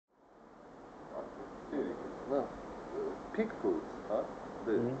no, pig foods, huh?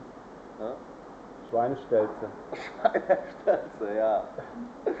 Huh? Schweinestelze. Schweinestelze, ja.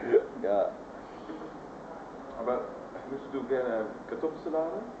 Ja. Aber möchtest du gerne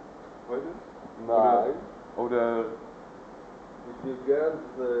Kartoffelsalade heute? Nein. Oder ich will gern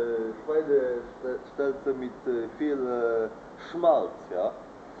Schweinestelze mit viel Schmalz, ja,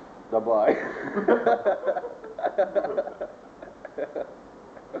 dabei.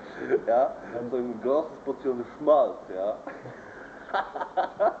 Ja, so eine große Portion Schmalz, ja.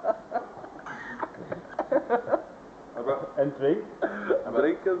 aber Ein Drink?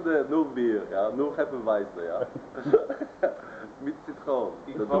 Trinken nur Bier, ja, nur Hefeweiße, ja. Mit Zitronen.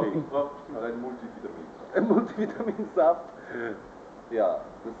 ich brauche bestimmt einen Multivitaminsaft. Ein Multivitaminsaft. Ja,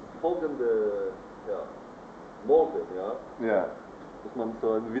 das ist folgende, ja, morgen, ja. Ja. Dass man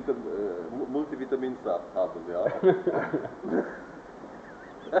so einen Multivitaminsaft hat, ja.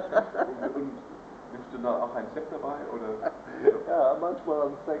 Und nimmst du da auch einen Sekt dabei, oder? Ja, manchmal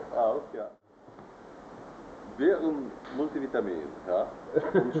ein Sekt auch, ja. Beeren, Multivitamin, ja,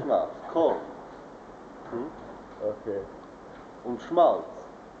 und Schnaps, Korn. Okay. Und Schmalz.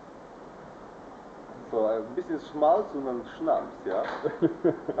 So ein bisschen Schmalz und dann Schnaps, ja.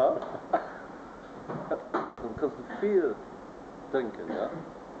 Ja? Dann kannst du viel trinken, ja.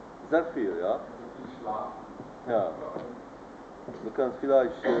 Sehr viel, ja. Ja. Du kannst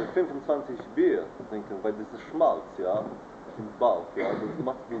vielleicht 25 Bier trinken, weil das ist Schmalz, ja, im Bauch, ja. Das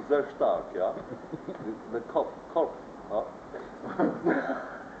macht du sehr stark, ja. Der Kopf, ja.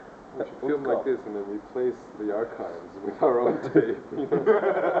 We should film like this and then replace the archives with our own tape.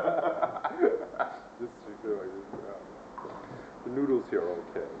 This should go like this. Yeah. The noodles here are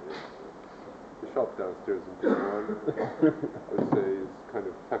okay. The shop downstairs in B1, I would say, is kind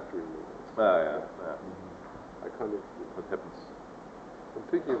of factory noodles. Ah, yeah. I kind of. What happens? I'm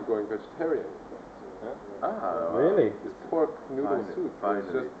thinking of going vegetarian. Yeah? Ah, Really? This pork noodle Finally, soup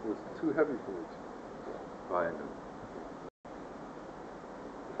finally. was too heavy for me. Fine.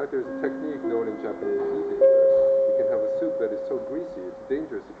 In fact, there's a technique known in Japanese eating where you can have a soup that is so greasy it's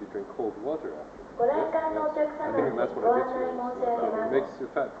dangerous if you drink cold water after. I think that's what I did to it. It makes the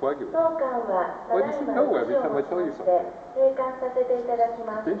fat coagulate. Why do you say no every time I tell you something? It's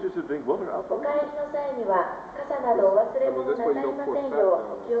dangerous to drink water after. お帰りの際には傘などお忘れ物なさいませんよ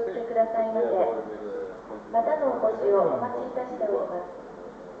うお気をつけくださいませ。またのお越しをお待ちいたしております。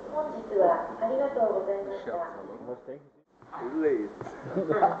本日はありがとうございました。 Released.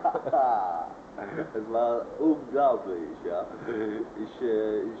 Es war unglaublich, ja. Ich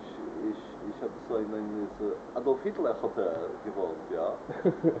habe so in einem Adolf Hitler Hotel gewohnt, ja.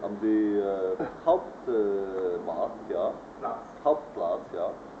 Am die Hauptmarkt, ja. Hauptplatz,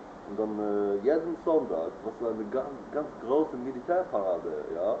 ja. Und dann jeden Sonntag, was war eine ganz große Militärparade,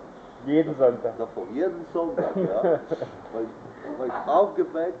 ja. Jeden Sonntag? Davor, jeden Sonntag, ja. War ich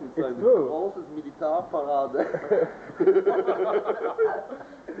aufgeweckt mit so einer großen Militärparade.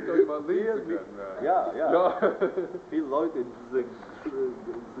 Ja. Viele Leute in diese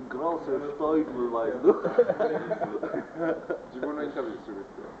großen Stiefel, weißt du.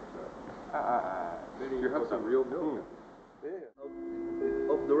 You have some real milk.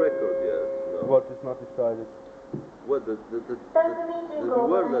 Off the record, yes. What is not decided? What, the スタッフミーティングを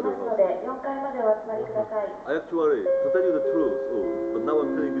行いますので4階までお集まりください。 Actually, to tell you the truth, but now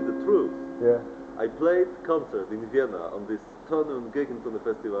I'm telling you the truth. Yeah. I played concert in Vienna on this Turner und Gegentöne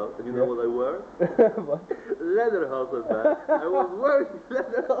Festival, and you know what I wear? What? Lederhosen, man. I was wearing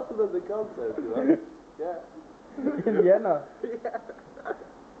lederhosen at the concert, you know? Yeah. In Vienna?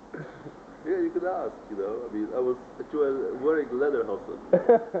 Yeah, you could ask, you know. I mean, I was actually wearing lederhosen.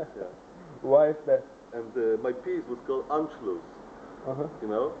 Yeah. Why is that? And my piece was called Anschluss, you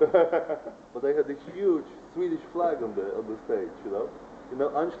know. But I had a huge Swedish flag on the stage, you know. You know,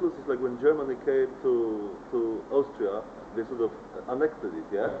 Anschluss is like when Germany came to Austria, they sort of annexed it,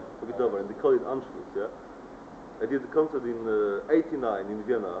 yeah, took it over, and they call it Anschluss, yeah. I did a concert in '89 in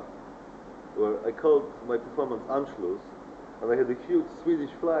Vienna, where I called my performance Anschluss, and I had a huge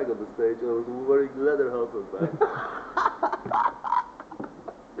Swedish flag on the stage. I was wearing lederhosen, man.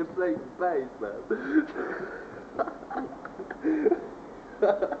 They're playing bass, man.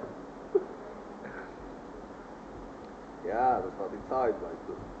 Ja, das war die Zeit, weißt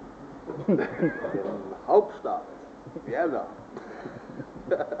du. Hauptstadt, Vienna.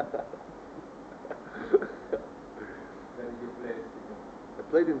 I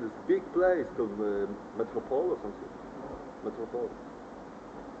played in this big place called Metropole or something. Metropole.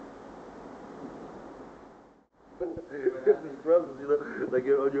 These drums, you know, like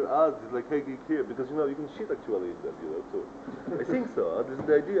you're on your ass, it's like hanging here, because you know you can shit actually in them, you know, too. I think so, this is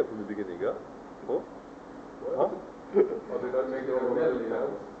the idea from the beginning, huh? Oh? Huh? Or they don't make all metal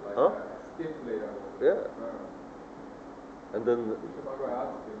layout, like Huh? stiff layout. Yeah. And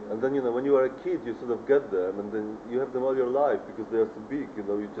then you know, when you are a kid, you sort of get them, and then you have them all your life because they are so big. You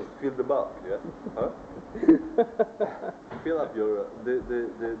know, you just fill them up. Yeah. Huh? Fill up your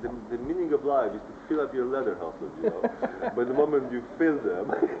the meaning of life is to fill up your leather houses. You know. But the moment you fill them,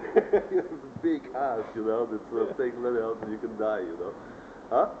 you have a big house. You know, that sort of takes leather house and you can die. You know.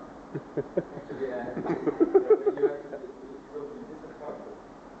 Huh? Yeah. You will be disappointed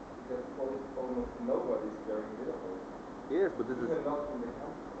because almost nobody is wearing uniforms. Yes, but this is Even not in the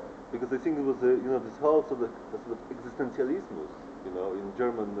countryside. because I think it was you know, this whole sort of existentialismus, you know, in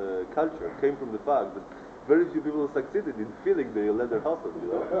German culture came from the fact that very few people succeeded in filling the leather houses, you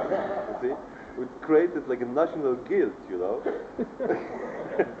know. You see, it created like a national guilt, you know.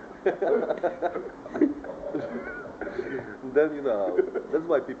 And then you know, that's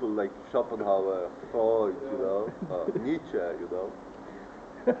why people like Schopenhauer, Freud, you know, Nietzsche, you know.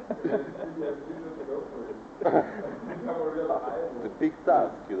 The big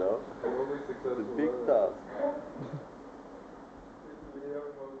task, you know. The big task.